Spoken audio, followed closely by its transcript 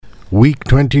Week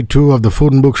 22 of the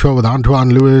Food and Book Show with Antoine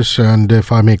Lewis, and if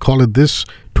I may call it this,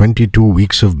 22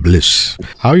 weeks of bliss.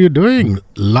 How are you doing?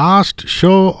 Last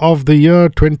show of the year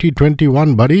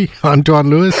 2021, buddy. Antoine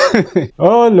Lewis.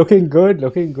 Oh, looking good.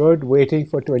 Waiting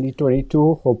for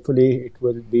 2022. Hopefully it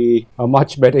will be a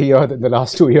much better year than the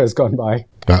last 2 years gone by.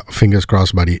 Fingers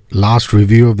crossed, buddy. Last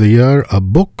review of the year, a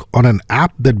book on an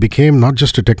app that became not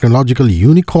just a technological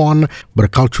unicorn, but a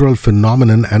cultural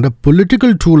phenomenon and a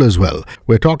political tool as well.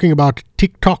 We're talking about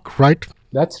TikTok, right?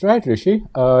 That's right, Hrishi.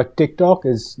 TikTok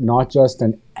is not just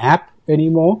an app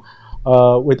anymore.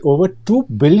 With over 2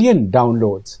 billion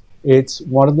downloads, it's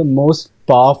one of the most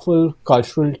powerful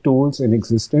cultural tools in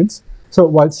existence. So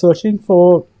while searching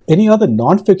for any other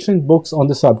non-fiction books on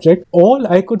the subject, all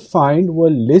I could find were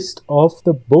lists of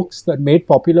the books that made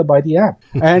popular by the app.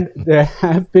 And there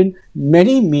have been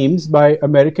many memes by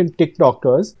American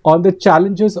TikTokers on the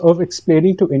challenges of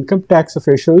explaining to income tax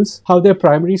officials how their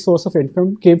primary source of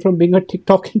income came from being a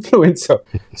TikTok influencer.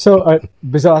 So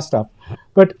bizarre stuff.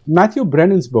 But Matthew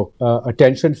Brennan's book,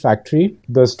 Attention Factory,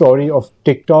 the story of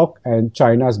TikTok and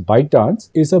China's ByteDance,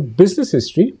 is a business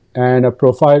history and a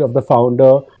profile of the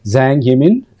founder Zhang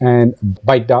Yimin and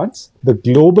ByteDance, the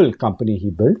global company he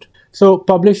built. So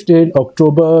published in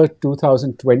October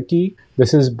 2020,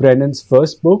 this is Brennan's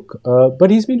first book,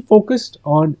 but he's been focused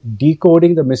on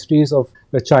decoding the mysteries of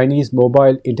the Chinese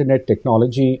mobile internet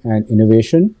technology and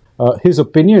innovation. His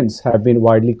opinions have been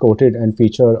widely quoted and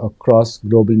featured across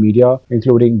global media,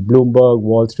 including Bloomberg,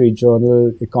 Wall Street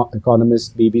Journal,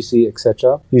 Economist, BBC,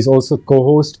 etc. He's also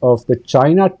co-host of the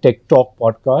China Tech Talk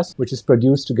podcast, which is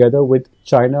produced together with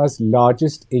China's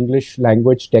largest English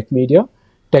language tech media,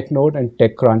 TechNode and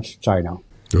TechCrunch China.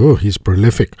 Oh, he's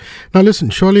prolific. Now listen,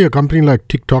 surely a company like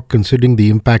TikTok, considering the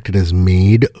impact it has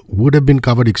made, would have been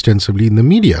covered extensively in the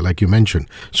media, like you mentioned.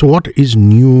 So what is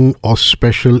new or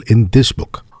special in this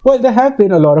book? Well, there have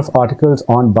been a lot of articles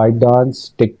on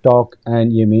ByteDance, TikTok,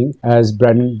 and Yiming, as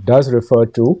Brennan does refer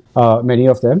to, many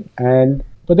of them,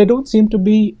 but there don't seem to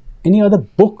be any other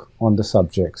book on the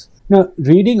subjects. Now,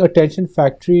 reading Attention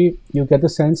Factory, you get the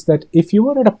sense that if you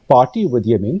were at a party with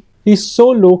Yiming, he's so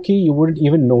low-key you wouldn't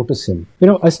even notice him.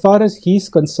 As far as he's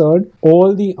concerned,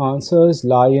 all the answers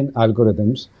lie in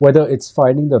algorithms, whether it's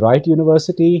finding the right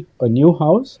university, a new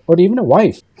house, or even a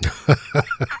wife.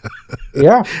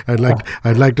 Yeah.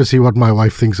 I'd like to see what my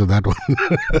wife thinks of that one.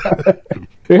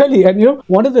 Really, and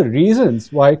one of the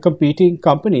reasons why competing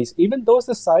companies, even those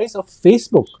the size of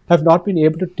Facebook, have not been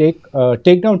able to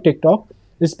take down TikTok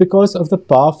is because of the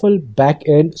powerful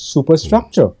back-end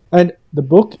superstructure. And the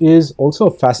book is also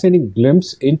a fascinating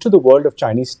glimpse into the world of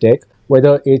Chinese tech,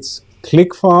 whether it's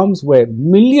click farms where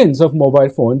millions of mobile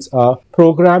phones are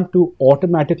programmed to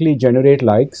automatically generate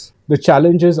likes, the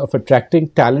challenges of attracting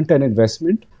talent and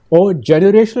investment, or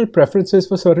generational preferences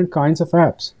for certain kinds of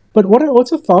apps. But what I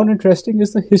also found interesting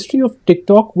is the history of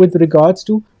TikTok with regards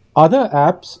to other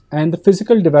apps and the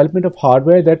physical development of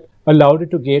hardware that allowed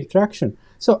it to gain traction.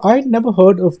 So I'd never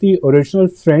heard of the original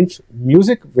French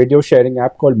music video sharing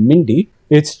app called Mindy.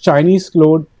 It's Chinese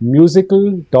cloned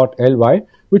musical.ly,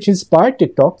 which inspired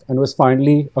TikTok and was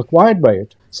finally acquired by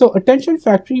it. So Attention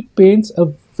Factory paints a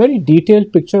very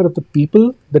detailed picture of the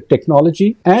people, the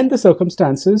technology, and the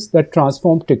circumstances that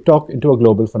transformed TikTok into a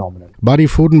global phenomenon. Buddy,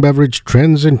 food and beverage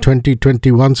trends in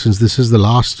 2021, since this is the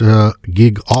last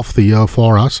gig of the year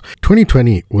for us.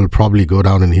 2020 will probably go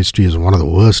down in history as one of the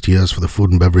worst years for the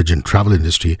food and beverage and travel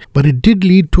industry, but it did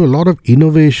lead to a lot of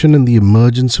innovation and the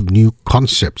emergence of new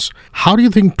concepts. How do you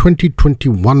think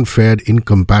 2021 fared in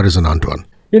comparison, Antoine?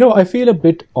 I feel a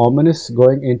bit ominous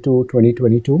going into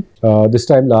 2022. This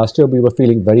time last year, we were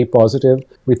feeling very positive.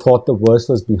 We thought the worst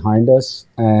was behind us,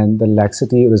 and the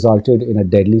laxity resulted in a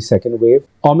deadly second wave.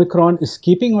 Omicron is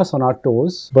keeping us on our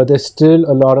toes, but there's still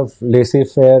a lot of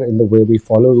laissez-faire in the way we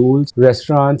follow rules.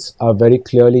 Restaurants are very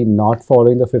clearly not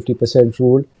following the 50%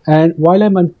 rule. And while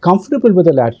I'm uncomfortable with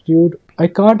the latitude, I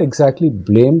can't exactly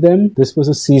blame them. This was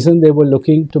a season they were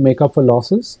looking to make up for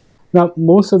losses. Now,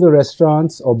 most of the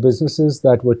restaurants or businesses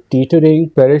that were teetering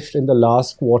perished in the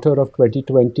last quarter of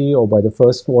 2020 or by the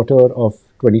first quarter of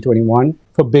 2021.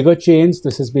 For bigger chains,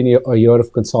 this has been a year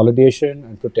of consolidation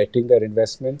and protecting their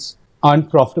investments.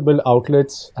 Unprofitable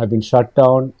outlets have been shut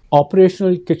down.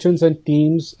 Operational kitchens and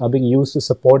teams are being used to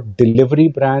support delivery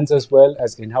brands as well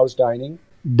as in-house dining.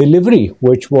 Delivery,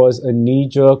 which was a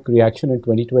knee-jerk reaction in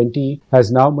 2020,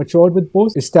 has now matured with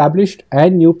both established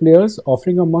and new players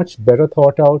offering a much better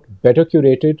thought-out, better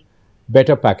curated,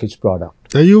 better packaged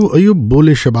product. Are you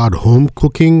bullish about home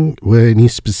cooking? Were any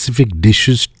specific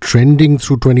dishes trending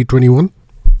through 2021?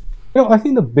 I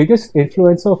think the biggest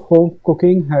influence of home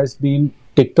cooking has been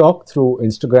TikTok through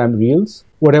Instagram Reels.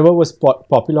 Whatever was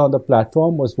popular on the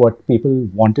platform was what people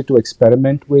wanted to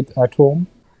experiment with at home.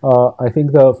 I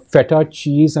think the feta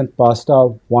cheese and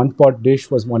pasta one pot dish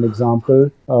was one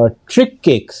example. Trick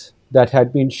cakes that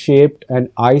had been shaped and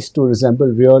iced to resemble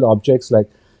real objects like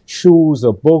shoes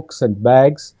or books and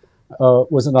bags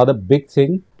was another big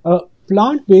thing.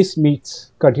 Plant-based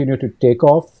meats continue to take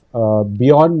off.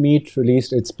 Beyond Meat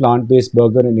released its plant-based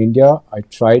burger in India. I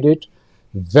tried it.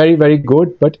 Very, very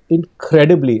good, but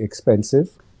incredibly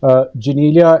expensive.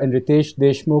 Genelia and Ritesh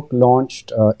Deshmukh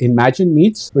launched Imagine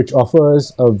Meats, which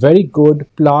offers a very good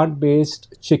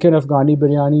plant-based chicken Afghani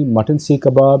biryani, mutton seekh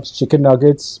kebabs, chicken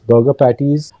nuggets, burger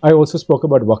patties. I also spoke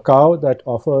about Wakao that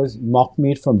offers mock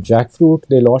meat from jackfruit.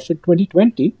 They launched in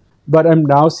 2020, but I'm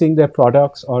now seeing their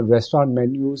products on restaurant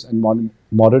menus and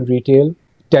modern retail.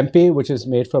 Tempeh, which is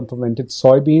made from fermented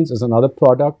soybeans, is another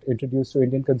product introduced to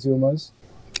Indian consumers.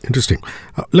 Interesting.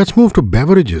 Let's move to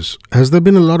beverages. Has there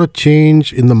been a lot of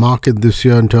change in the market this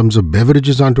year in terms of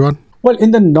beverages, Antoine? Well,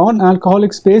 in the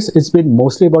non-alcoholic space, it's been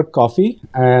mostly about coffee,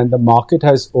 and the market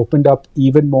has opened up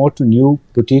even more to new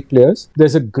boutique players.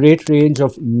 There's a great range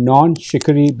of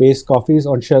non-chicory based coffees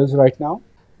on shelves right now.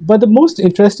 But the most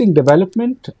interesting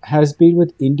development has been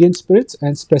with Indian spirits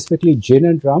and specifically gin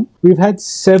and rum. We've had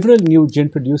several new gin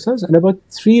producers and about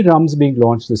 3 rums being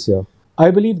launched this year. I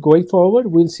believe going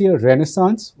forward, we'll see a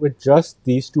renaissance with just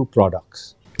these 2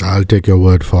 products. I'll take your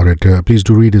word for it. Please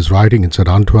do read his writing. It's at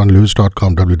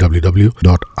AntoineLewis.com,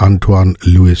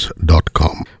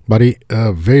 www.AntoineLewis.com. Buddy,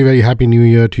 very, very happy New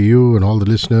Year to you and all the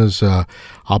listeners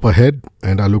up ahead.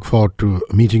 And I look forward to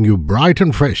meeting you bright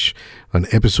and fresh on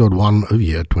episode 1 of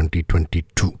year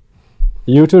 2022.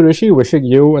 You too, Hrishi. Wishing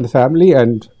you and the family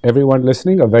and everyone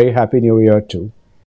listening a very happy New Year too.